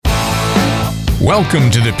Welcome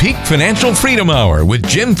to the Peak Financial Freedom Hour with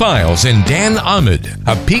Jim Files and Dan Ahmed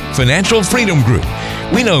of Peak Financial Freedom Group.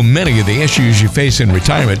 We know many of the issues you face in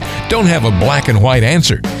retirement don't have a black and white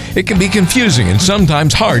answer. It can be confusing and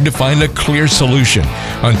sometimes hard to find a clear solution.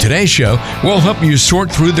 On today's show, we'll help you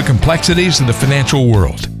sort through the complexities of the financial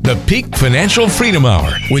world. The Peak Financial Freedom Hour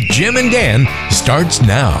with Jim and Dan starts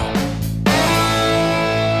now.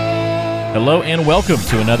 Hello and welcome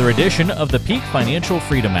to another edition of the Peak Financial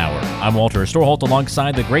Freedom Hour. I'm Walter Storholt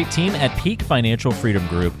alongside the great team at Peak Financial Freedom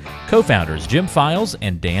Group, co-founders Jim Files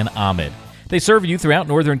and Dan Ahmed. They serve you throughout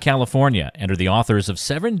Northern California and are the authors of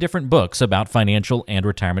 7 different books about financial and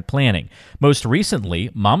retirement planning. Most recently,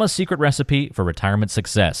 Mama's Secret Recipe for Retirement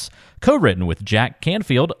Success, co-written with Jack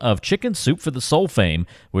Canfield of Chicken Soup for the Soul fame,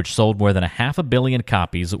 which sold more than 500 million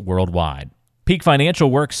copies worldwide. Peak Financial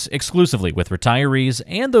works exclusively with retirees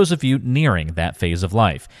and those of you nearing that phase of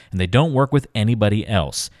life, and they don't work with anybody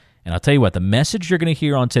else. And I'll tell you what, the message you're going to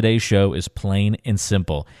hear on today's show is plain and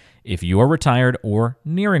simple. If you are retired or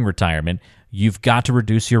nearing retirement, you've got to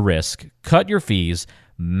reduce your risk, cut your fees,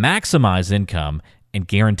 maximize income, and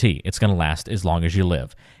guarantee it's going to last as long as you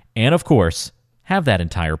live. And of course, have that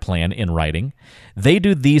entire plan in writing. They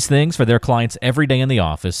do these things for their clients every day in the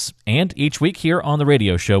office, and each week here on the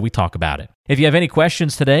radio show, we talk about it. If you have any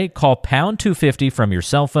questions today, call pound 250 from your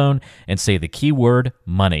cell phone and say the keyword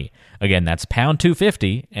money. Again, that's pound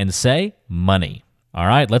 250 and say money. All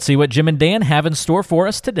right, let's see what Jim and Dan have in store for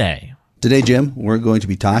us today. Today, Jim, we're going to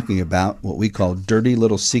be talking about what we call dirty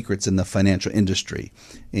little secrets in the financial industry.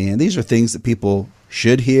 And these are things that people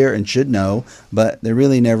should hear and should know, but they're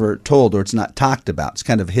really never told or it's not talked about. It's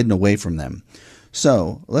kind of hidden away from them.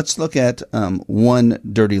 So let's look at one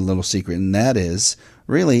dirty little secret, and that is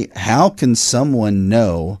really, how can someone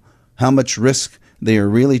know how much risk they are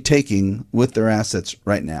really taking with their assets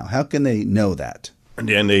right now? How can they know that?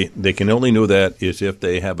 And they can only know that is if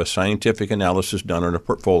they have a scientific analysis done on a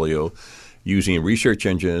portfolio using research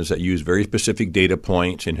engines that use very specific data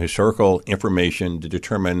points and historical information to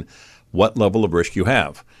determine what level of risk you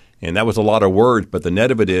have. And that was a lot of words, but the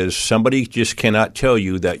net of it is somebody just cannot tell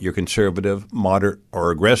you that you're conservative, moderate,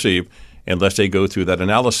 or aggressive unless they go through that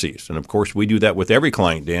analysis. And, of course, we do that with every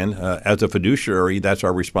client, Dan. As a fiduciary, that's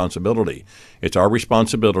our responsibility. It's our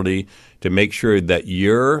responsibility to make sure that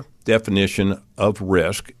your definition of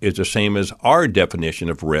risk is the same as our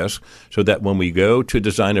definition of risk so that when we go to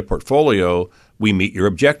design a portfolio, we meet your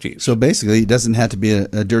objectives. So basically, it doesn't have to be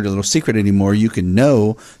a dirty little secret anymore. You can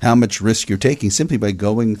know how much risk you're taking simply by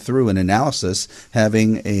going through an analysis,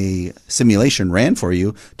 having a simulation ran for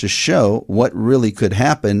you to show what really could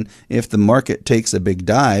happen if the market takes a big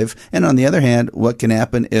dive. And on the other hand, what can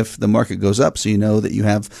happen if the market goes up, so you know that you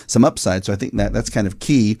have some upside. So I think that's kind of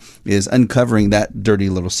key, is uncovering that dirty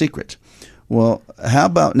little secret. Well, how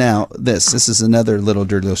about now this? This is another little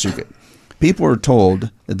dirty little secret. People are told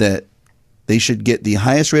that they should get the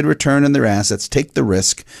highest rate of return on their assets, take the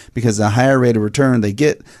risk, because the higher rate of return they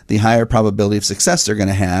get, the higher probability of success they're going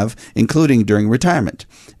to have, including during retirement.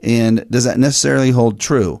 And does that necessarily hold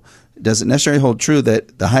true? Does it necessarily hold true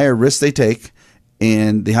that the higher risk they take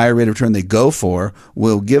and the higher rate of return they go for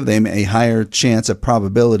will give them a higher chance of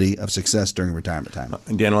probability of success during retirement time?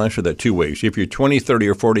 Dan, I'll answer that 2 ways. If you're 20, 30,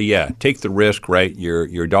 or 40, yeah, take the risk, right?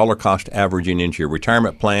 Your dollar cost averaging into your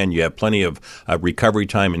retirement plan. You have plenty of recovery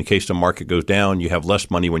time in case the market goes down. You have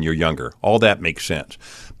less money when you're younger. All that makes sense.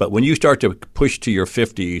 But when you start to push to your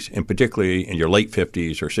 50s, and particularly in your late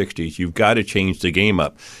 50s or 60s, you've got to change the game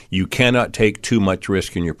up. You cannot take too much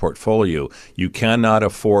risk in your portfolio. You cannot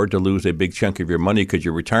afford to lose a big chunk of your money because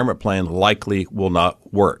your retirement plan likely will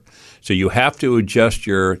not work. So you have to adjust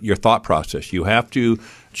your thought process. You have to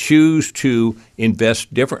choose to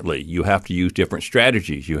invest differently. You have to use different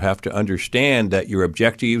strategies. You have to understand that your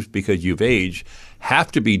objectives, because you've aged,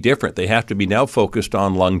 have to be different. They have to be now focused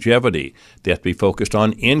on longevity. They have to be focused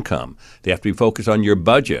on income. They have to be focused on your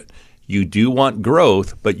budget. You do want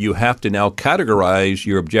growth, but you have to now categorize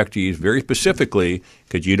your objectives very specifically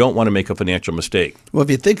because you don't want to make a financial mistake. Well, if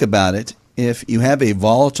you think about it, if you have a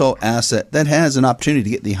volatile asset that has an opportunity to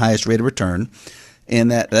get the highest rate of return, and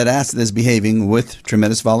that asset is behaving with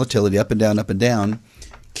tremendous volatility up and down,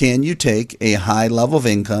 can you take a high level of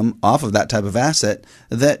income off of that type of asset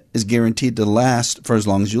that is guaranteed to last for as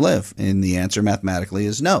long as you live? And the answer mathematically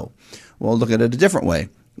is no. Well, look at it a different way.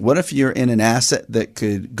 What if you're in an asset that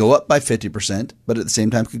could go up by 50%, but at the same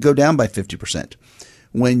time could go down by 50%?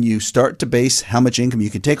 when you start to base how much income you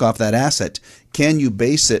can take off that asset, can you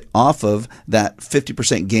base it off of that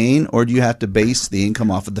 50% gain, or do you have to base the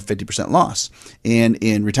income off of the 50% loss? And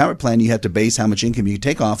in retirement plan, you have to base how much income you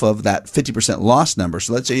take off of that 50% loss number.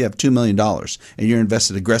 So let's say you have $2 million and you're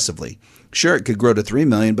invested aggressively. Sure, it could grow to $3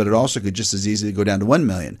 million, but it also could just as easily go down to $1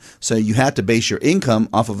 million. So you have to base your income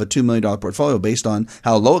off of a $2 million portfolio based on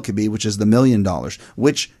how low it could be, which is the $1 million,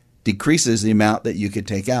 which decreases the amount that you could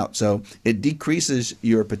take out. So it decreases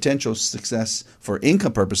your potential success for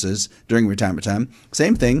income purposes during retirement time.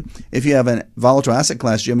 Same thing, if you have a volatile asset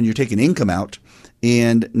class, Jim, and you're taking income out,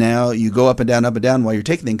 and now you go up and down while you're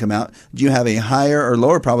taking the income out, do you have a higher or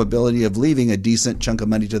lower probability of leaving a decent chunk of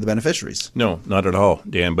money to the beneficiaries? No, not at all,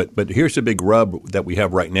 Dan. But here's the big rub that we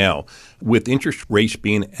have right now. With interest rates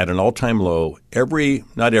being at an all-time low,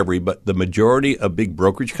 but the majority of big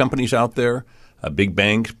brokerage companies out there, big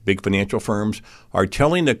banks, big financial firms, are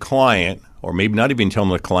telling the client, or maybe not even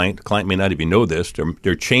telling the client may not even know this,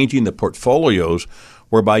 they're changing the portfolios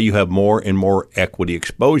whereby you have more and more equity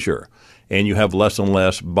exposure. And you have less and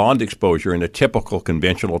less bond exposure in a typical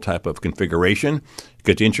conventional type of configuration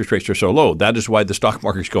because interest rates are so low. That is why the stock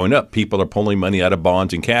market is going up. People are pulling money out of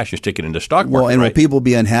bonds and cash and sticking it into stock market. Well, and right? will people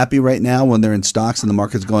be unhappy right now when they're in stocks and the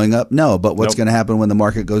market's going up? No, but what's going to happen when the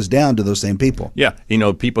market goes down to those same people? Yeah.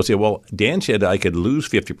 People say, well, Dan said I could lose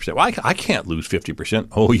 50%. Well, I can't lose 50%.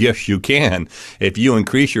 Oh, yes, you can. If you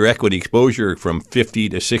increase your equity exposure from 50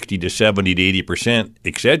 to 60 to 70 to 80%,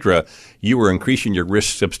 et cetera, you are increasing your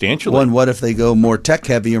risk substantially. Well, and what if they go more tech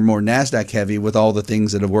heavy or more NASDAQ heavy with all the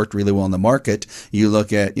things that have worked really well in the market? You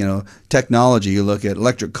look at, technology, you look at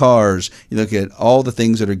electric cars, you look at all the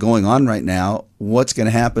things that are going on right now. What's going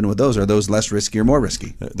to happen with those? Are those less risky or more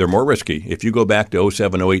risky? They're more risky. If you go back to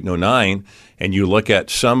 07, 08, and 09, and you look at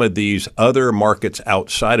some of these other markets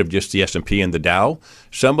outside of just the S&P and the Dow,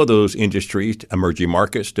 some of those industries, emerging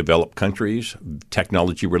markets, developed countries,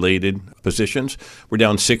 technology-related positions, were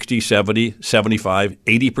down 60, 70, 75,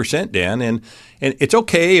 80%, Dan. And it's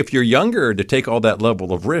okay if you're younger to take all that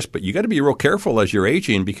level of risk, but you got to be real careful as you're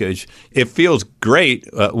aging because it feels great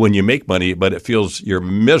when you make money, but you're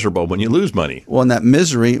miserable when you lose money. Well, and that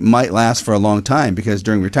misery might last for a long time because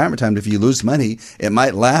during retirement time, if you lose money, it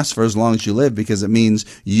might last for as long as you live because it means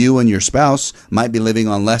you and your spouse might be living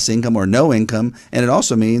on less income or no income. And it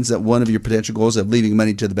also means that one of your potential goals of leaving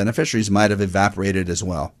money to the beneficiaries might have evaporated as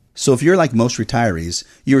well. So if you're like most retirees,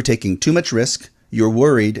 you're taking too much risk, you're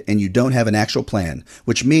worried, and you don't have an actual plan,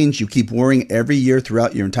 which means you keep worrying every year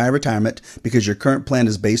throughout your entire retirement because your current plan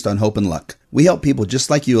is based on hope and luck. We help people just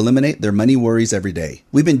like you eliminate their money worries every day.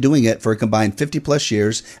 We've been doing it for a combined 50 plus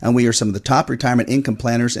years, and we are some of the top retirement income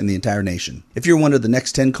planners in the entire nation. If you're one of the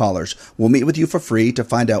next 10 callers, we'll meet with you for free to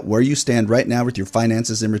find out where you stand right now with your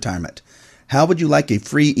finances in retirement. How would you like a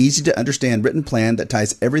free, easy-to-understand written plan that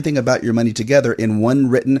ties everything about your money together in one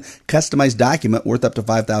written, customized document worth up to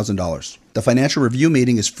 $5,000? The financial review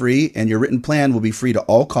meeting is free, and your written plan will be free to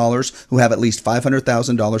all callers who have at least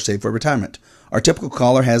 $500,000 saved for retirement. Our typical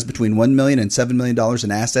caller has between $1 million and $7 million in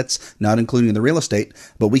assets, not including the real estate,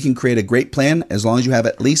 but we can create a great plan as long as you have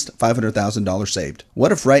at least $500,000 saved.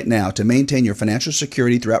 What if right now, to maintain your financial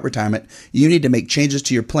security throughout retirement, you need to make changes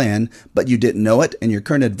to your plan, but you didn't know it and your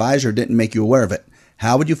current advisor didn't make you aware of it?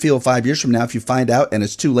 How would you feel 5 years from now if you find out and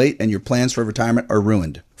it's too late and your plans for retirement are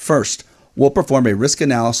ruined? First, we'll perform a risk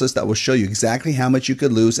analysis that will show you exactly how much you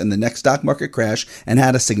could lose in the next stock market crash and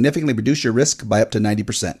how to significantly reduce your risk by up to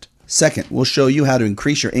 90%. Second, we'll show you how to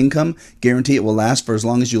increase your income, guarantee it will last for as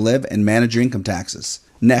long as you live, and manage your income taxes.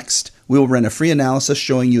 Next, we will run a free analysis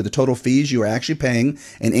showing you the total fees you are actually paying,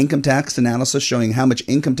 an income tax analysis showing how much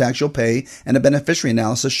income tax you'll pay, and a beneficiary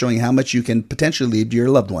analysis showing how much you can potentially leave to your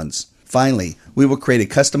loved ones. Finally, we will create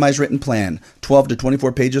a customized written plan, 12 to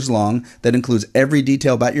 24 pages long, that includes every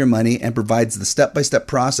detail about your money and provides the step-by-step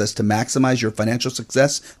process to maximize your financial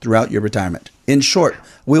success throughout your retirement. In short,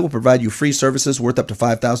 we will provide you free services worth up to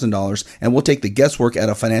 $5,000, and we'll take the guesswork out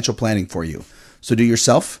of financial planning for you. So do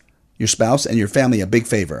yourself, your spouse, and your family a big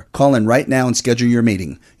favor. Call in right now and schedule your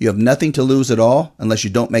meeting. You have nothing to lose at all unless you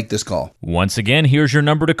don't make this call. Once again, here's your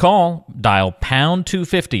number to call. Dial pound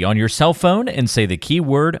 250 on your cell phone and say the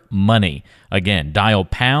keyword money. Again, dial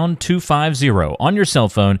pound 250 on your cell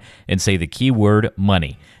phone and say the keyword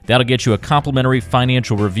money. That'll get you a complimentary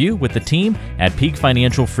financial review with the team at Peak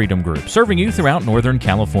Financial Freedom Group, serving you throughout Northern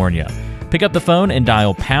California. Pick up the phone and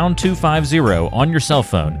dial pound 250 on your cell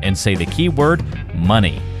phone and say the keyword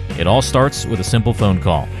money. It all starts with a simple phone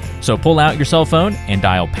call. So pull out your cell phone and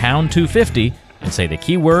dial pound 250 and say the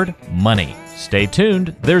keyword money. Stay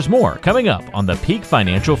tuned. There's more coming up on the Peak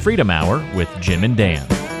Financial Freedom Hour with Jim and Dan.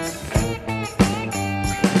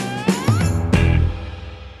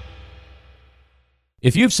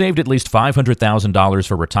 If you've saved at least $500,000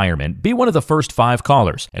 for retirement, be one of the first 5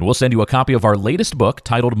 callers, and we'll send you a copy of our latest book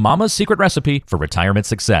titled Mama's Secret Recipe for Retirement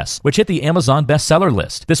Success, which hit the Amazon bestseller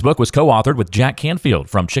list. This book was co-authored with Jack Canfield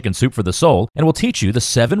from Chicken Soup for the Soul and will teach you the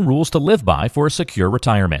 7 rules to live by for a secure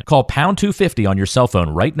retirement. Call pound 250 on your cell phone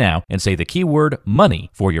right now and say the keyword money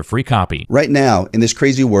for your free copy. Right now, in this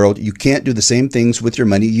crazy world, you can't do the same things with your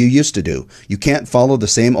money you used to do. You can't follow the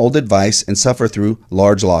same old advice and suffer through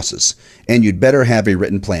large losses. And you'd better have a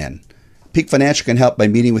written plan. Peak Financial can help by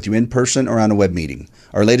meeting with you in person or on a web meeting.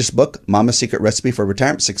 Our latest book, Mama's Secret Recipe for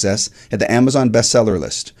Retirement Success, hit the Amazon bestseller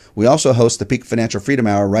list. We also host the Peak Financial Freedom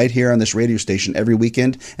Hour right here on this radio station every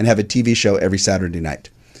weekend and have a TV show every Saturday night.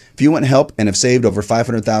 If you want help and have saved over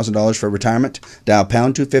 $500,000 for retirement, dial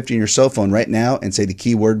pound 250 on your cell phone right now and say the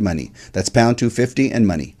keyword money. That's pound 250 and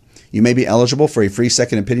money. You may be eligible for a free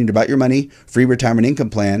second opinion about your money, free retirement income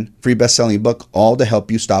plan, free best-selling book, all to help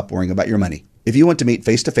you stop worrying about your money. If you want to meet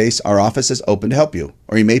face-to-face, our office is open to help you,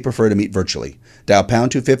 or you may prefer to meet virtually. Dial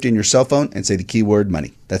pound 250 on your cell phone and say the keyword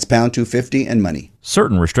money. That's pound 250 and money.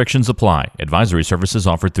 Certain restrictions apply. Advisory services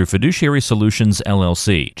offered through Fiduciary Solutions,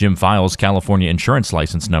 LLC. Jim Files, California Insurance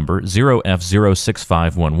License Number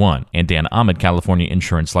 0F06511, and Dan Ahmed, California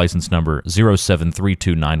Insurance License Number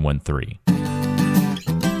 0732913.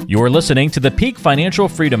 You're listening to the Peak Financial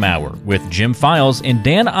Freedom Hour with Jim Files and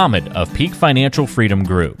Dan Ahmed of Peak Financial Freedom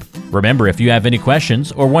Group. Remember, if you have any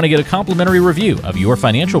questions or want to get a complimentary review of your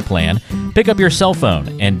financial plan, pick up your cell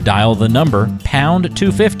phone and dial the number pound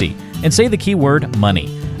 250 and say the keyword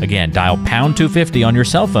money. Again, dial pound 250 on your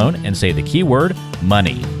cell phone and say the keyword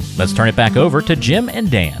money. Let's turn it back over to Jim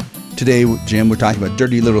and Dan. Today, Jim, we're talking about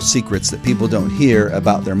dirty little secrets that people don't hear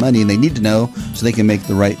about their money and they need to know so they can make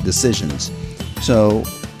the right decisions. So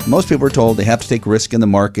most people are told they have to take risk in the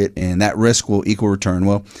market and that risk will equal return.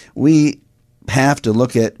 Well, we have to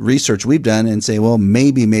look at research we've done and say, well,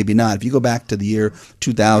 maybe, maybe not. If you go back to the year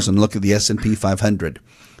 2000, look at the S&P 500.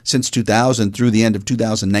 Since 2000 through the end of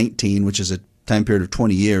 2019, which is a time period of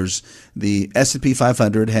 20 years, the S&P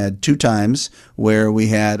 500 had 2 times where we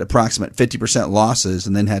had approximate 50% losses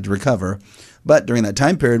and then had to recover. But during that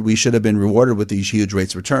time period, we should have been rewarded with these huge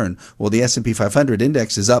rates of return. Well, the S&P 500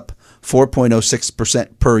 index is up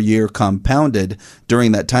 4.06% per year compounded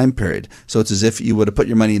during that time period. So it's as if you would have put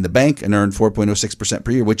your money in the bank and earned 4.06%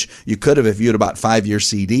 per year, which you could have if you had bought 5-year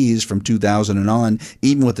CDs from 2000 and on,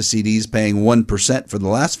 even with the CDs paying 1% for the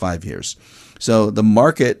last 5 years. So the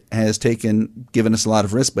market has given us a lot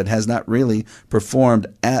of risk, but has not really performed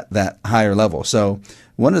at that higher level. So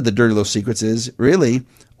one of the dirty little secrets is really,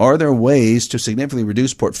 are there ways to significantly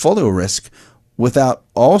reduce portfolio risk without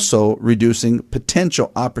also reducing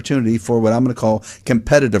potential opportunity for what I'm going to call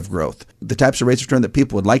competitive growth, the types of rates of return that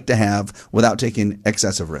people would like to have without taking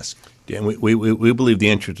excessive risk? Dan, we believe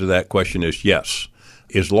the answer to that question is yes.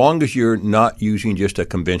 As long as you're not using just a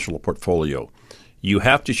conventional portfolio, you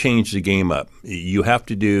have to change the game up. You have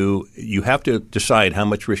to decide how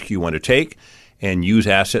much risk you want to take and use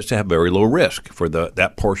assets that have very low risk for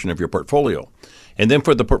that portion of your portfolio. And then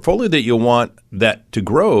for the portfolio that you want that to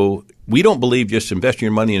grow, we don't believe just investing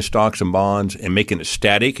your money in stocks and bonds and making it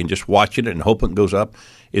static and just watching it and hoping it goes up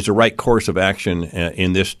is the right course of action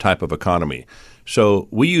in this type of economy. So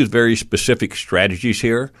we use very specific strategies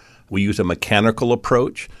here. We use a mechanical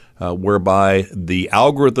approach whereby the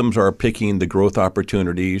algorithms are picking the growth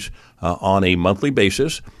opportunities on a monthly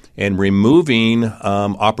basis and removing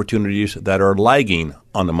opportunities that are lagging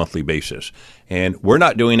on a monthly basis. And we're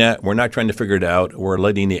not doing that. We're not trying to figure it out. We're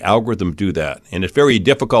letting the algorithm do that. And it's very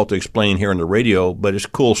difficult to explain here on the radio, but it's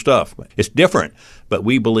cool stuff. It's different. But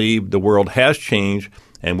we believe the world has changed,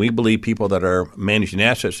 and we believe people that are managing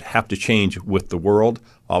assets have to change with the world.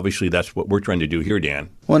 Obviously, that's what we're trying to do here, Dan.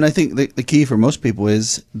 Well, and I think the key for most people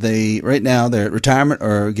is right now they're at retirement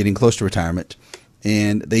or getting close to retirement,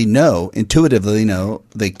 and they intuitively know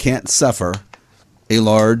they can't suffer a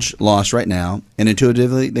large loss right now, and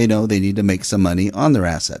intuitively they know they need to make some money on their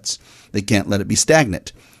assets. They can't let it be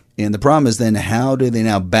stagnant. And the problem is then how do they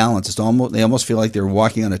now balance? They almost feel like they're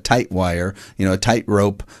walking on a tight wire, a tight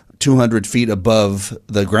rope 200 feet above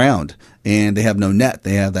the ground, and they have no net.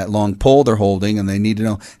 They have that long pole they're holding, and they need to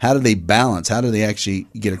know how do they balance? How do they actually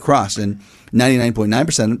get across? And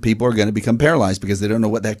 99.9% of people are going to become paralyzed because they don't know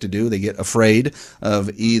what the heck to do. They get afraid of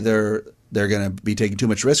either they're going to be taking too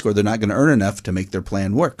much risk or they're not going to earn enough to make their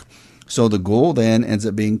plan work. So the goal then ends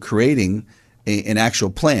up being creating an actual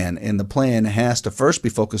plan, and the plan has to first be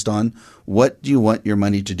focused on what do you want your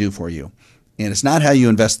money to do for you. And it's not how you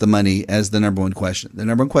invest the money as the number one question. The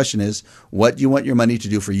number one question is, what do you want your money to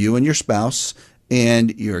do for you and your spouse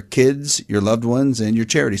and your kids, your loved ones, and your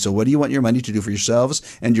charity. So what do you want your money to do for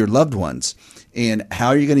yourselves and your loved ones? And how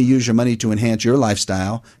are you going to use your money to enhance your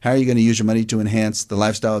lifestyle? How are you going to use your money to enhance the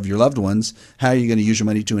lifestyle of your loved ones? How are you going to use your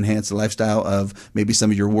money to enhance the lifestyle of maybe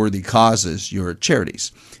some of your worthy causes, your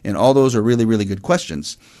charities? And all those are really, really good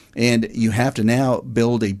questions. And you have to now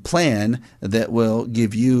build a plan that will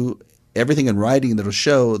give you everything in writing that will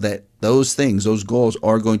show that those things, those goals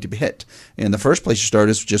are going to be hit. And the first place you start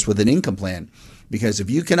is just with an income plan. Because if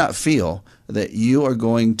you cannot feel that you are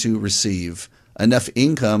going to receive enough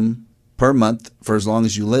income per month for as long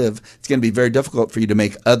as you live, it's going to be very difficult for you to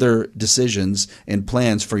make other decisions and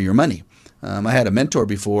plans for your money. I had a mentor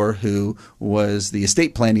before who was the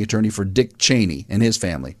estate planning attorney for Dick Cheney and his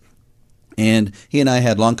family. And he and I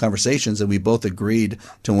had long conversations, and we both agreed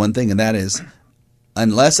to one thing, and that is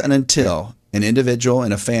unless and until an individual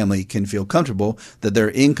and a family can feel comfortable that their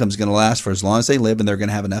income is going to last for as long as they live and they're going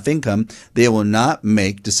to have enough income, they will not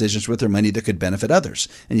make decisions with their money that could benefit others.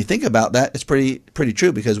 And you think about that, it's pretty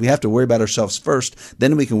true, because we have to worry about ourselves first,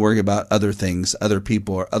 then we can worry about other things, other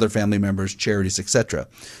people or other family members, charities, etc.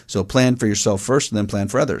 So plan for yourself first and then plan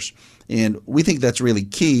for others. And we think that's really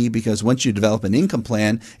key, because once you develop an income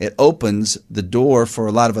plan, it opens the door for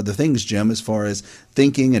a lot of other things, Jim, as far as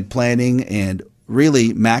thinking and planning and really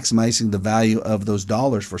maximizing the value of those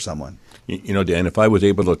dollars for someone. You know, Dan, if I was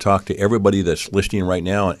able to talk to everybody that's listening right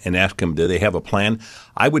now and ask them, do they have a plan?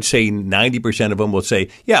 I would say 90% of them will say,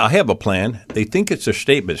 yeah, I have a plan. They think it's their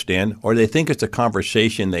statements, Dan, or they think it's a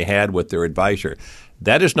conversation they had with their advisor.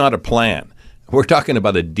 That is not a plan. We're talking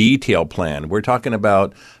about a detailed plan. We're talking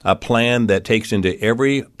about a plan that takes into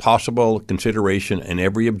every possible consideration and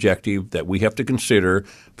every objective that we have to consider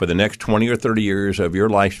for the next 20 or 30 years of your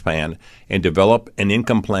lifespan, and develop an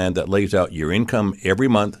income plan that lays out your income every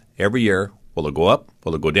month, every year. Will it go up?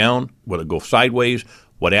 Will it go down? Will it go sideways?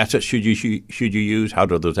 What assets should you use? How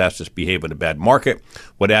do those assets behave in a bad market?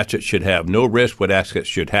 What assets should have no risk? What assets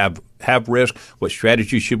should have risk? What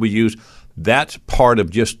strategy should we use? That's part of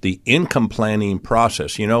just the income planning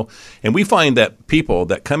process, you know. And we find that people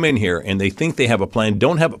that come in here and they think they have a plan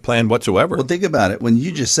don't have a plan whatsoever. Well, think about it. When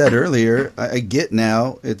you just said earlier, I get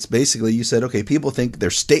now, it's basically you said, okay, people think their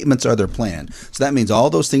statements are their plan. So that means all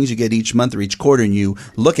those things you get each month or each quarter and you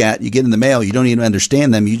look at, you get in the mail, you don't even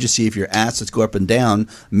understand them. You just see if your assets go up and down.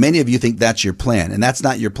 Many of you think that's your plan, and that's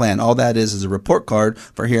not your plan. All that is a report card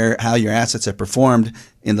for how your assets have performed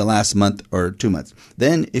in the last month or 2 months.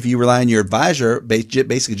 Then if you rely on your advisor,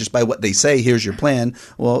 basically just by what they say, here's your plan,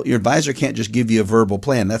 well, your advisor can't just give you a verbal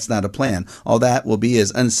plan. That's not a plan. All that will be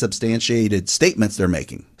is unsubstantiated statements they're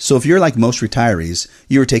making. So if you're like most retirees,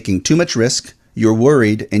 you're taking too much risk, you're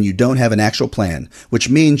worried, and you don't have an actual plan, which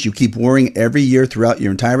means you keep worrying every year throughout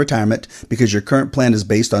your entire retirement because your current plan is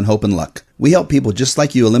based on hope and luck. We help people just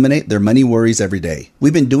like you eliminate their money worries every day.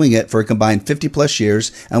 We've been doing it for a combined 50 plus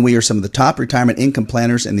years, and we are some of the top retirement income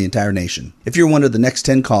planners in the entire nation. If you're one of the next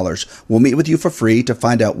 10 callers, we'll meet with you for free to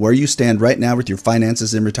find out where you stand right now with your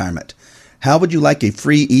finances in retirement. How would you like a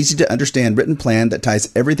free, easy-to-understand written plan that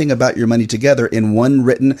ties everything about your money together in one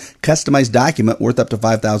written, customized document worth up to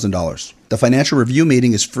 $5,000? The financial review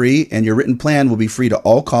meeting is free, and your written plan will be free to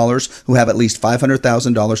all callers who have at least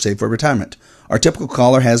 $500,000 saved for retirement. Our typical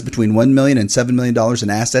caller has between $1 million and $7 million in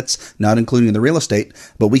assets, not including the real estate,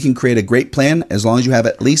 but we can create a great plan as long as you have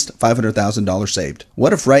at least $500,000 saved.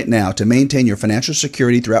 What if right now, to maintain your financial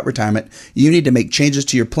security throughout retirement, you need to make changes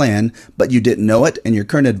to your plan, but you didn't know it and your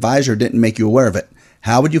current advisor didn't make you aware of it?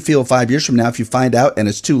 How would you feel 5 years from now if you find out and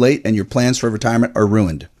it's too late and your plans for retirement are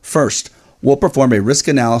ruined? First, we'll perform a risk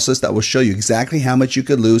analysis that will show you exactly how much you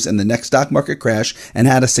could lose in the next stock market crash and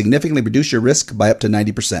how to significantly reduce your risk by up to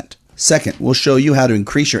 90%. Second, we'll show you how to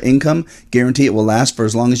increase your income, guarantee it will last for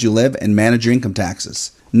as long as you live, and manage your income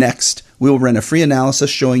taxes. Next, we will run a free analysis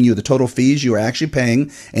showing you the total fees you are actually paying,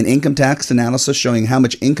 an income tax analysis showing how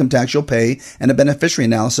much income tax you'll pay, and a beneficiary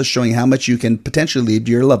analysis showing how much you can potentially leave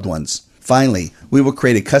to your loved ones. Finally, we will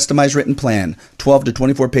create a customized written plan, 12 to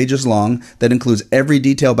 24 pages long, that includes every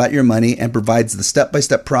detail about your money and provides the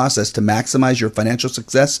step-by-step process to maximize your financial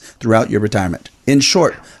success throughout your retirement. In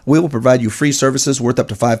short, we will provide you free services worth up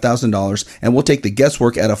to $5,000, and we'll take the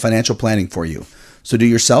guesswork out of financial planning for you. So do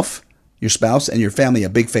yourself, your spouse, and your family a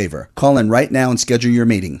big favor. Call in right now and schedule your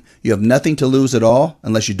meeting. You have nothing to lose at all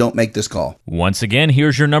unless you don't make this call. Once again,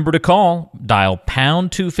 here's your number to call. Dial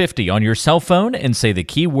pound 250 on your cell phone and say the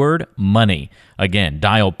keyword money. Again,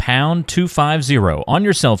 dial pound 250 on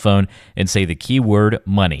your cell phone and say the keyword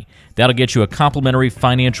money. That'll get you a complimentary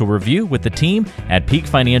financial review with the team at Peak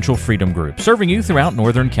Financial Freedom Group, serving you throughout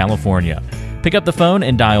Northern California. Pick up the phone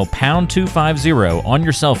and dial pound 250 on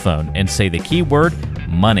your cell phone and say the keyword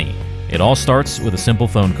money. It all starts with a simple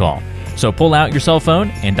phone call. So pull out your cell phone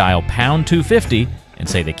and dial pound 250 and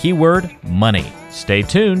say the keyword money. Stay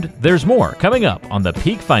tuned. There's more coming up on the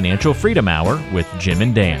Peak Financial Freedom Hour with Jim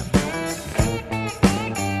and Dan.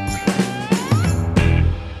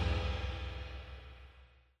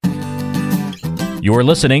 You're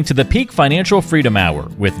listening to the Peak Financial Freedom Hour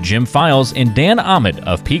with Jim Files and Dan Ahmed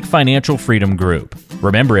of Peak Financial Freedom Group.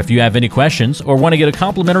 Remember, if you have any questions or want to get a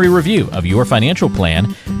complimentary review of your financial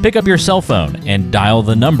plan, pick up your cell phone and dial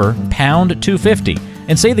the number pound 250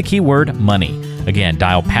 and say the keyword money. Again,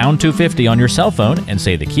 dial pound 250 on your cell phone and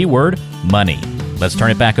say the keyword money. Let's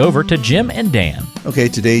turn it back over to Jim and Dan. Okay,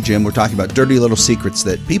 today, Jim, we're talking about dirty little secrets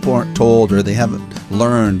that people aren't told or they haven't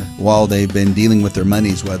learned while they've been dealing with their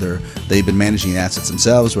monies, whether they've been managing assets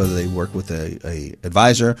themselves, whether they work with a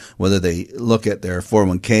advisor, whether they look at their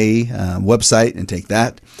 401k website and take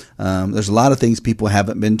that. There's a lot of things people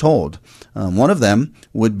haven't been told. One of them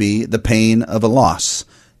would be the pain of a loss.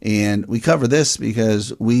 And we cover this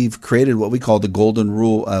because we've created what we call the golden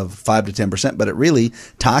rule of 5 to 10%, but it really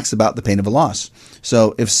talks about the pain of a loss.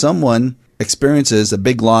 So if someone experiences a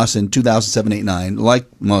big loss in 2007, 8, 9, like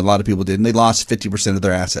a lot of people did, and they lost 50% of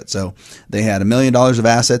their assets. So they had $1 million of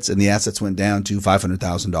assets, and the assets went down to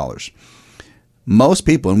 $500,000. Most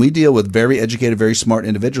people, and we deal with very educated, very smart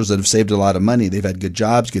individuals that have saved a lot of money. They've had good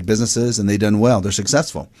jobs, good businesses, and they've done well. They're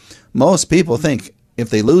successful. Most people think if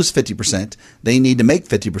they lose 50%, they need to make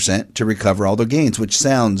 50% to recover all their gains, which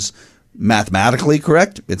sounds mathematically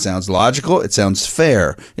correct. It sounds logical. It sounds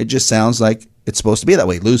fair. It just sounds like it's supposed to be that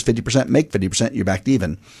way. Lose 50%, make 50%, you're back to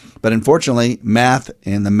even. But unfortunately, math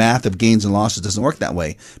and the math of gains and losses doesn't work that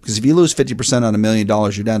way. Because if you lose 50% on $1 million,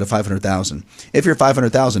 you're down to $500,000. If your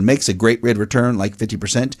 $500,000 makes a great rate of return, like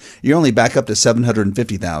 50%, you're only back up to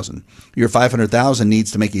 $750,000. Your $500,000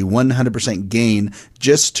 needs to make a 100% gain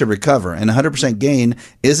just to recover. And 100% gain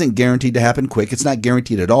isn't guaranteed to happen quick. It's not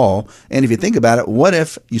guaranteed at all. And if you think about it, what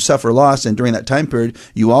if you suffer a loss and during that time period,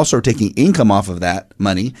 you also are taking income off of that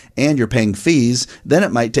money and you're paying fees? Then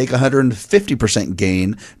it might take 150%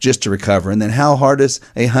 gain just to recover. And then how hard is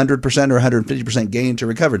 100% or 150% gain to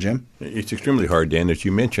recover, Jim? It's extremely hard, Dan, as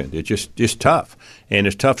you mentioned. It's just tough. And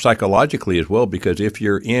it's tough psychologically as well, because if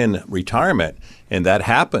you're in retirement and that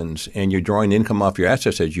happens and you're drawing income off your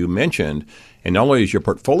assets, as you mentioned, and not only is your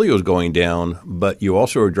portfolio is going down, but you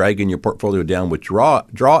also are dragging your portfolio down with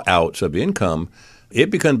drawouts of income, it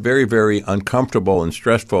becomes very, very uncomfortable and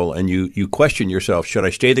stressful, and you question yourself, should I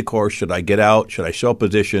stay the course? Should I get out? Should I sell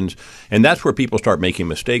positions? And that's where people start making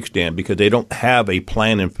mistakes, Dan, because they don't have a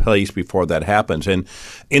plan in place before that happens. And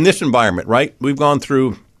in this environment, right, we've gone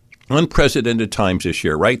through unprecedented times this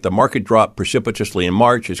year, right? The market dropped precipitously in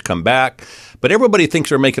March, has come back, but everybody thinks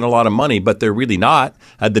they're making a lot of money, but they're really not.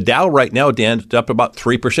 The Dow right now, Dan, is up about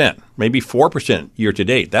 3%, maybe 4% year to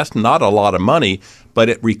date. That's not a lot of money, but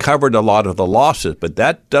it recovered a lot of the losses. But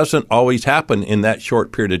that doesn't always happen in that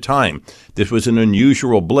short period of time. This was an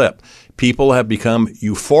unusual blip. People have become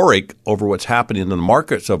euphoric over what's happening in the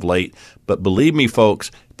markets of late, but believe me,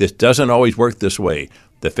 folks, this doesn't always work this way.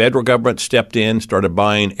 The federal government stepped in, started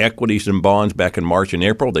buying equities and bonds back in March and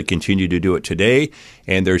April. They continue to do it today.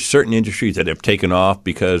 And there's certain industries that have taken off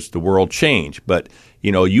because the world changed. But,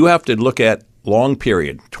 you have to look at long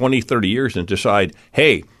period, 20, 30 years, and decide,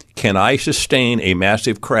 hey, can I sustain a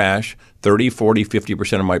massive crash, 30, 40,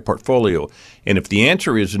 50% of my portfolio? And if the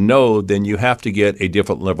answer is no, then you have to get a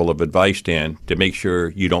different level of advice, Dan, to make sure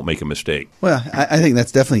you don't make a mistake. Well, I think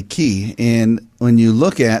that's definitely key. And when you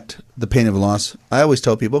look at the pain of a loss, I always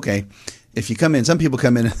tell people, okay, if you come in, some people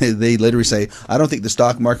come in and they literally say, I don't think the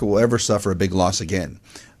stock market will ever suffer a big loss again.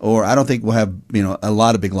 Or I don't think we'll have, a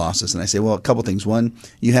lot of big losses. And I say, well, a couple things. One,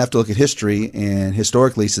 you have to look at history. And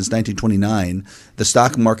historically, since 1929, the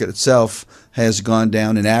stock market itself has gone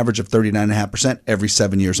down an average of 39.5% every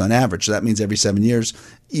 7 years on average. So that means every 7 years,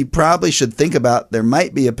 you probably should think about there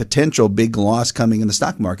might be a potential big loss coming in the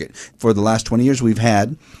stock market. For the last 20 years, we've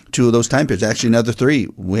had 2 of those time periods, actually another 3.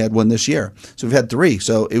 We had one this year. So we've had 3.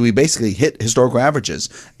 So we basically hit historical averages.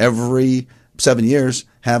 Every 7 years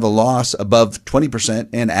have a loss above 20%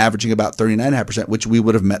 and averaging about 39.5%, which we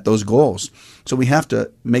would have met those goals. So we have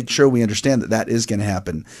to make sure we understand that is going to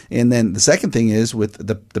happen. And then the second thing is with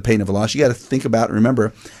the pain of a loss, you got to think about and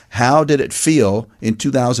remember, how did it feel in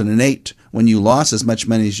 2008 when you lost as much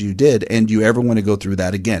money as you did, and do you ever want to go through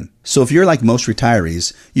that again? So if you're like most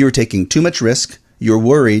retirees, you were taking too much risk you're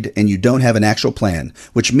worried and you don't have an actual plan,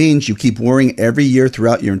 which means you keep worrying every year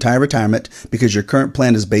throughout your entire retirement because your current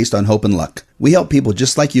plan is based on hope and luck. We help people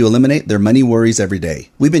just like you eliminate their money worries every day.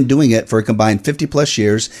 We've been doing it for a combined 50 plus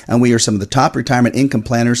years, and we are some of the top retirement income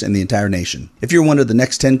planners in the entire nation. If you're one of the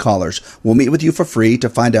next 10 callers, we'll meet with you for free to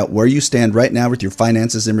find out where you stand right now with your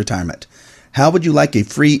finances in retirement. How would you like a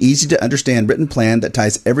free, easy-to-understand written plan that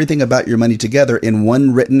ties everything about your money together in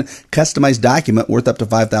one written, customized document worth up to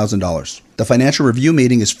 $5,000? The financial review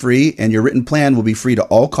meeting is free, and your written plan will be free to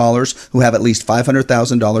all callers who have at least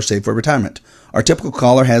 $500,000 saved for retirement. Our typical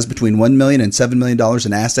caller has between $1 million and $7 million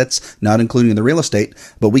in assets, not including the real estate,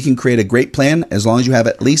 but we can create a great plan as long as you have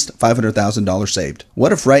at least $500,000 saved.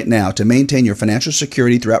 What if right now, to maintain your financial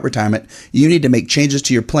security throughout retirement, you need to make changes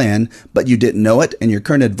to your plan, but you didn't know it and your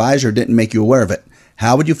current advisor didn't make you aware of it?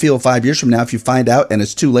 How would you feel 5 years from now if you find out and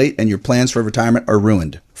it's too late and your plans for retirement are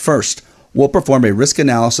ruined? First, we'll perform a risk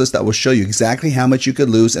analysis that will show you exactly how much you could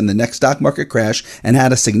lose in the next stock market crash and how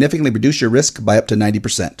to significantly reduce your risk by up to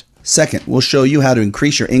 90%. Second, we'll show you how to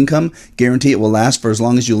increase your income, guarantee it will last for as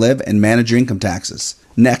long as you live, and manage your income taxes.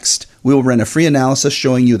 Next, we will run a free analysis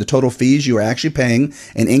showing you the total fees you are actually paying,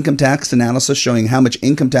 an income tax analysis showing how much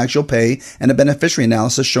income tax you'll pay, and a beneficiary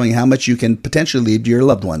analysis showing how much you can potentially leave to your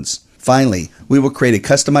loved ones. Finally, we will create a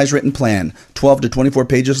customized written plan, 12 to 24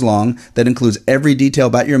 pages long, that includes every detail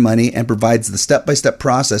about your money and provides the step-by-step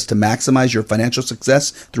process to maximize your financial success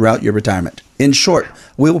throughout your retirement. In short,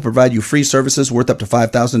 we will provide you free services worth up to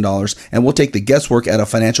 $5,000, and we'll take the guesswork out of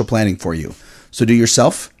financial planning for you. So do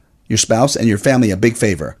yourself, your spouse, and your family a big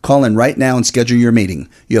favor. Call in right now and schedule your meeting.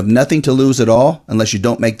 You have nothing to lose at all unless you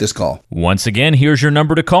don't make this call. Once again, here's your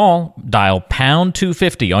number to call. Dial pound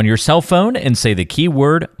 250 on your cell phone and say the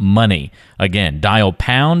keyword money. Again, dial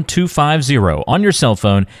pound 250 on your cell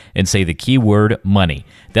phone and say the keyword money.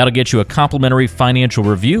 That'll get you a complimentary financial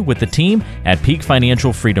review with the team at Peak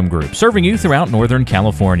Financial Freedom Group, serving you throughout Northern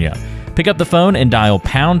California. Pick up the phone and dial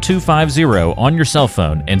pound 250 on your cell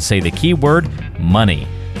phone and say the keyword money.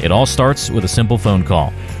 It all starts with a simple phone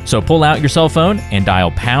call. So pull out your cell phone and dial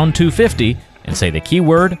pound 250 and say the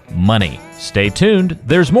keyword money. Stay tuned.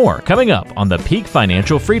 There's more coming up on the Peak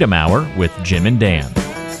Financial Freedom Hour with Jim and Dan.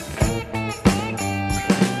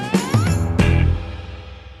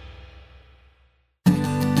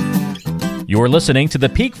 You're listening to the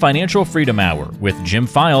Peak Financial Freedom Hour with Jim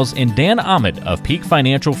Files and Dan Ahmed of Peak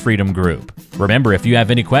Financial Freedom Group. Remember, if you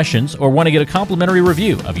have any questions or want to get a complimentary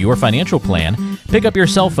review of your financial plan, pick up your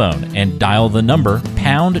cell phone and dial the number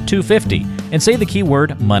pound 250 and say the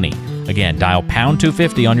keyword money. Again, dial pound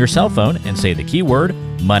 250 on your cell phone and say the keyword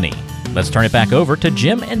money. Let's turn it back over to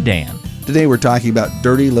Jim and Dan. Today we're talking about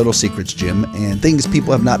dirty little secrets, Jim, and things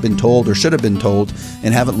people have not been told or should have been told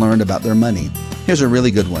and haven't learned about their money. Here's a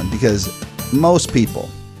really good one, because most people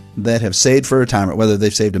that have saved for retirement, whether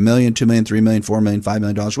they've saved $1 million, $2 million, $3 million, $4 million, $5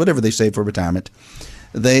 million, whatever they save for retirement,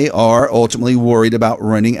 they are ultimately worried about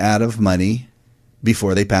running out of money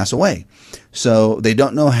before they pass away. So they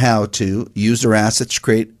don't know how to use their assets to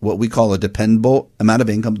create what we call a dependable amount of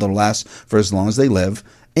income that will last for as long as they live.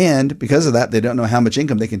 And because of that, they don't know how much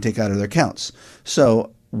income they can take out of their accounts.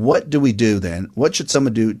 So what do we do then? What should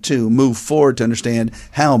someone do to move forward to understand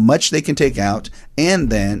how much they can take out and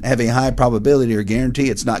then have a high probability or guarantee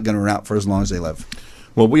it's not going to run out for as long as they live?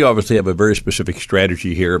 Well, we obviously have a very specific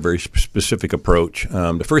strategy here, a very specific approach.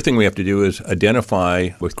 The first thing we have to do is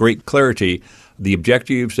identify with great clarity the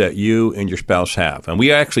objectives that you and your spouse have. And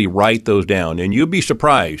we actually write those down. And you'll be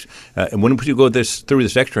surprised. And when you go through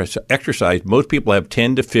this exercise, most people have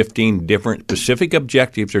 10 to 15 different specific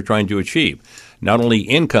objectives they're trying to achieve. Not only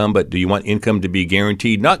income, but do you want income to be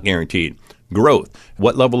guaranteed, not guaranteed? Growth.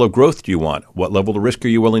 What level of growth do you want? What level of risk are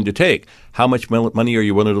you willing to take? How much money are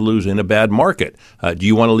you willing to lose in a bad market? Do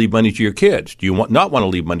you want to leave money to your kids? Do you not want to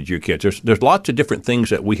leave money to your kids? There's lots of different things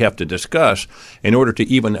that we have to discuss in order to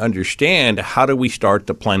even understand how do we start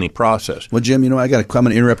the planning process. Well, Jim, I'm going to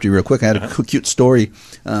interrupt you real quick. I had a cute story.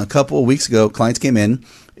 A couple of weeks ago, clients came in.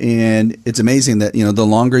 And it's amazing that, the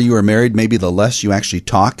longer you are married, maybe the less you actually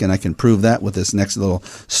talk. And I can prove that with this next little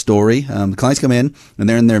story. The clients come in and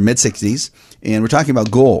they're in their mid-60s and we're talking about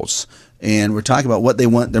goals. And we're talking about what they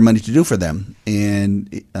want their money to do for them. And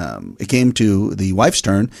it came to the wife's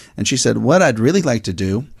turn and she said, what I'd really like to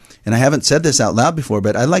do, and I haven't said this out loud before,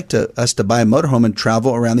 but I'd like us to buy a motorhome and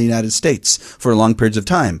travel around the United States for long periods of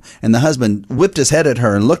time. And the husband whipped his head at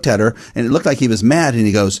her and looked at her and it looked like he was mad. And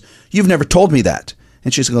he goes, you've never told me that.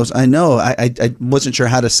 And she goes, I know, I wasn't sure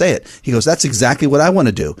how to say it. He goes, that's exactly what I want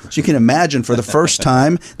to do. So you can imagine for the first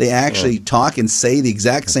time, they actually talk and say the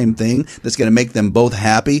exact same thing that's going to make them both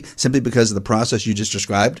happy simply because of the process you just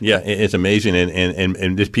described. Yeah, it's amazing.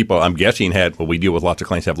 And these people, I'm guessing, we deal with lots of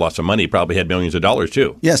clients have lots of money, probably had millions of dollars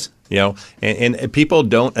too. Yes. And people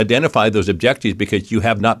don't identify those objectives because you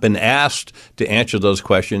have not been asked to answer those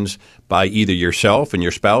questions by either yourself and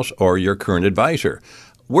your spouse or your current advisor.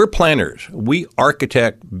 We're planners. We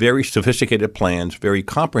architect very sophisticated plans, very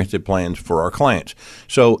comprehensive plans for our clients.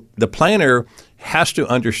 So the planner has to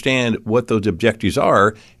understand what those objectives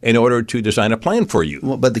are in order to design a plan for you.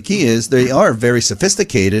 Well, but the key is they are very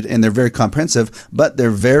sophisticated and they're very comprehensive, but they're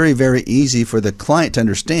very, very easy for the client to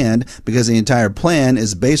understand because the entire plan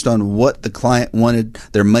is based on what the client wanted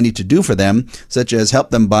their money to do for them, such as help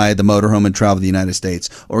them buy the motorhome and travel to the United States,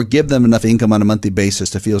 or give them enough income on a monthly basis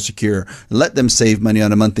to feel secure, let them save money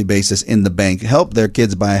on a monthly basis in the bank, help their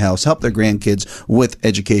kids buy a house, help their grandkids with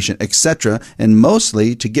education, etc., and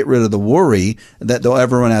mostly to get rid of the worry that they'll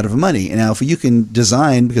ever run out of money. And now if you can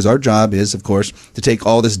design, because our job is, of course, to take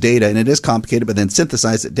all this data, and it is complicated, but then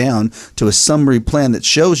synthesize it down to a summary plan that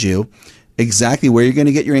shows you exactly where you're going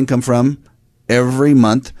to get your income from every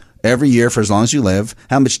month, every year for as long as you live,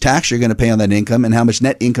 how much tax you're going to pay on that income, and how much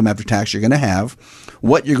net income after tax you're going to have,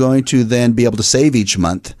 what you're going to then be able to save each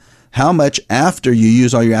month, how much after you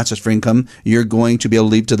use all your assets for income you're going to be able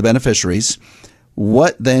to leave to the beneficiaries,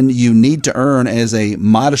 what then you need to earn as a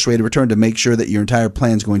modest rate of return to make sure that your entire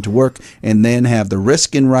plan is going to work, and then have the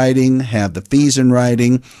risk in writing, have the fees in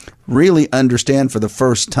writing, really understand for the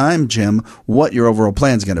first time, Jim, what your overall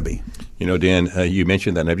plan is going to be. Dan, you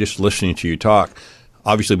mentioned that, and I'm just listening to you talk.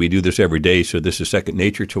 Obviously, we do this every day, so this is second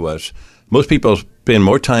nature to us. Most people spend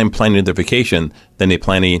more time planning their vacation than they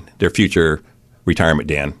planning their future retirement,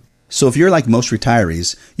 Dan. So if you're like most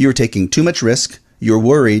retirees, you're taking too much risk, you're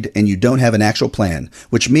worried, and you don't have an actual plan,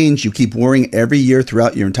 which means you keep worrying every year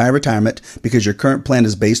throughout your entire retirement because your current plan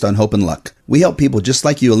is based on hope and luck. We help people just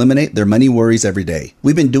like you eliminate their money worries every day.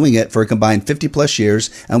 We've been doing it for a combined 50 plus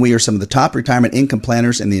years, and we are some of the top retirement income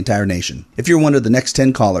planners in the entire nation. If you're one of the next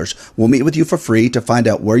 10 callers, we'll meet with you for free to find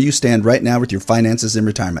out where you stand right now with your finances in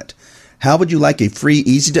retirement. How would you like a free,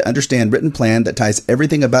 easy-to-understand written plan that ties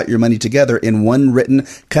everything about your money together in one written,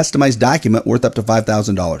 customized document worth up to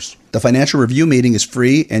 $5,000? The financial review meeting is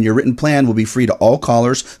free, and your written plan will be free to all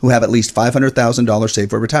callers who have at least $500,000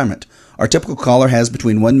 saved for retirement. Our typical caller has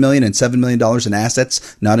between $1 million and $7 million in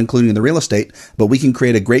assets, not including the real estate, but we can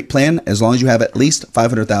create a great plan as long as you have at least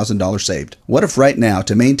 $500,000 saved. What if right now,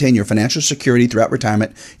 to maintain your financial security throughout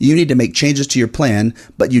retirement, you need to make changes to your plan,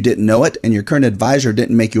 but you didn't know it and your current advisor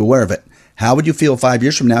didn't make you aware of it? How would you feel 5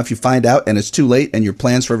 years from now if you find out and it's too late and your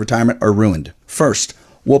plans for retirement are ruined? First,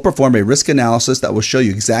 we'll perform a risk analysis that will show you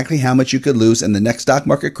exactly how much you could lose in the next stock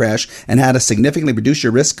market crash and how to significantly reduce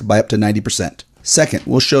your risk by up to 90%. Second,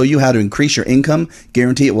 we'll show you how to increase your income,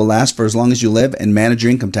 guarantee it will last for as long as you live, and manage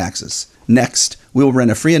your income taxes. Next, we will run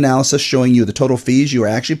a free analysis showing you the total fees you are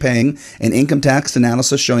actually paying, an income tax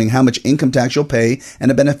analysis showing how much income tax you'll pay, and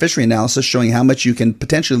a beneficiary analysis showing how much you can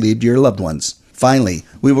potentially leave to your loved ones. Finally,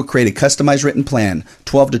 we will create a customized written plan,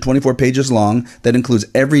 12 to 24 pages long, that includes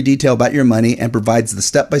every detail about your money and provides the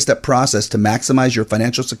step-by-step process to maximize your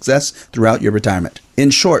financial success throughout your retirement. In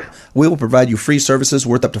short, we will provide you free services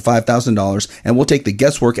worth up to $5,000, and we'll take the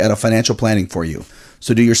guesswork out of financial planning for you.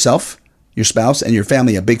 So do yourself, your spouse, and your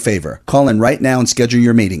family a big favor. Call in right now and schedule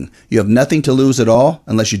your meeting. You have nothing to lose at all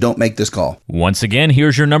unless you don't make this call. Once again,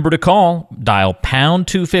 here's your number to call. Dial pound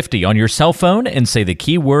 250 on your cell phone and say the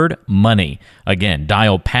keyword money. Again,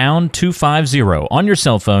 dial pound 250 on your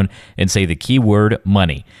cell phone and say the keyword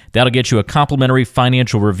money. That'll get you a complimentary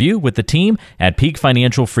financial review with the team at Peak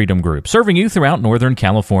Financial Freedom Group, serving you throughout Northern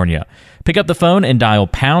California. Pick up the phone and dial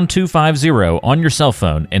pound 250 on your cell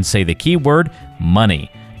phone and say the keyword money.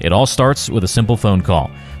 It all starts with a simple phone call.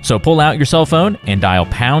 So pull out your cell phone and dial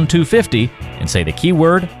pound 250 and say the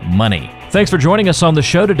keyword money. Thanks for joining us on the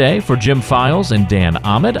show today. For Jim Files and Dan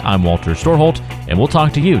Ahmed, I'm Walter Storholt, and we'll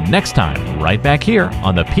talk to you next time right back here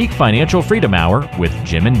on the Peak Financial Freedom Hour with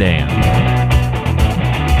Jim and Dan.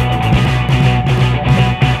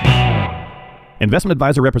 Investment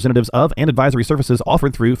advisor representatives of and advisory services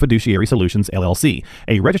offered through Fiduciary Solutions, LLC,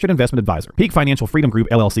 a registered investment advisor. Peak Financial Freedom Group,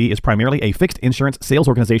 LLC is primarily a fixed insurance sales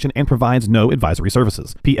organization and provides no advisory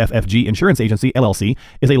services. PFFG Insurance Agency, LLC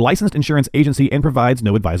is a licensed insurance agency and provides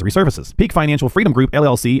no advisory services. Peak Financial Freedom Group,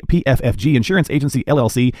 LLC, PFFG Insurance Agency,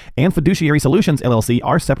 LLC, and Fiduciary Solutions, LLC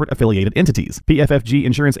are separate affiliated entities. PFFG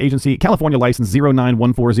Insurance Agency, California License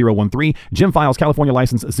 0914013, Jim Files, California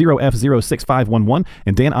License 0F06511,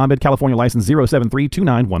 and Dan Ahmed, California License 0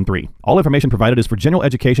 473-2913. All information provided is for general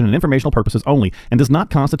education and informational purposes only and does not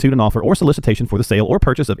constitute an offer or solicitation for the sale or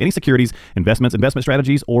purchase of any securities, investments, investment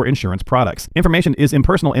strategies, or insurance products. Information is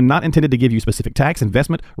impersonal and not intended to give you specific tax,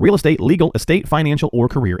 investment, real estate, legal, estate, financial, or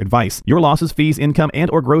career advice. Your losses, fees, income, and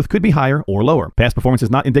or growth could be higher or lower. Past performance is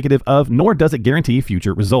not indicative of, nor does it guarantee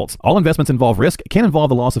future results. All investments involve risk, can involve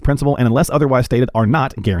the loss of principal, and unless otherwise stated, are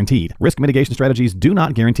not guaranteed. Risk mitigation strategies do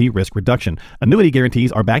not guarantee risk reduction. Annuity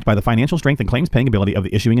guarantees are backed by the financial strength and claims paying ability of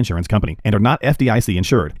the issuing insurance company and are not FDIC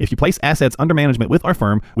insured. If you place assets under management with our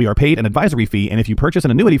firm, we are paid an advisory fee, and if you purchase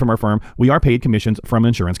an annuity from our firm, we are paid commissions from an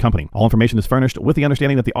insurance company. All information is furnished with the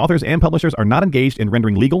understanding that the authors and publishers are not engaged in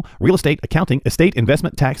rendering legal, real estate, accounting, estate,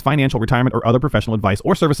 investment, tax, financial, retirement, or other professional advice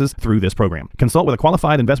or services through this program. Consult with a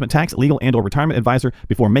qualified investment, tax, legal, and or retirement advisor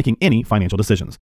before making any financial decisions.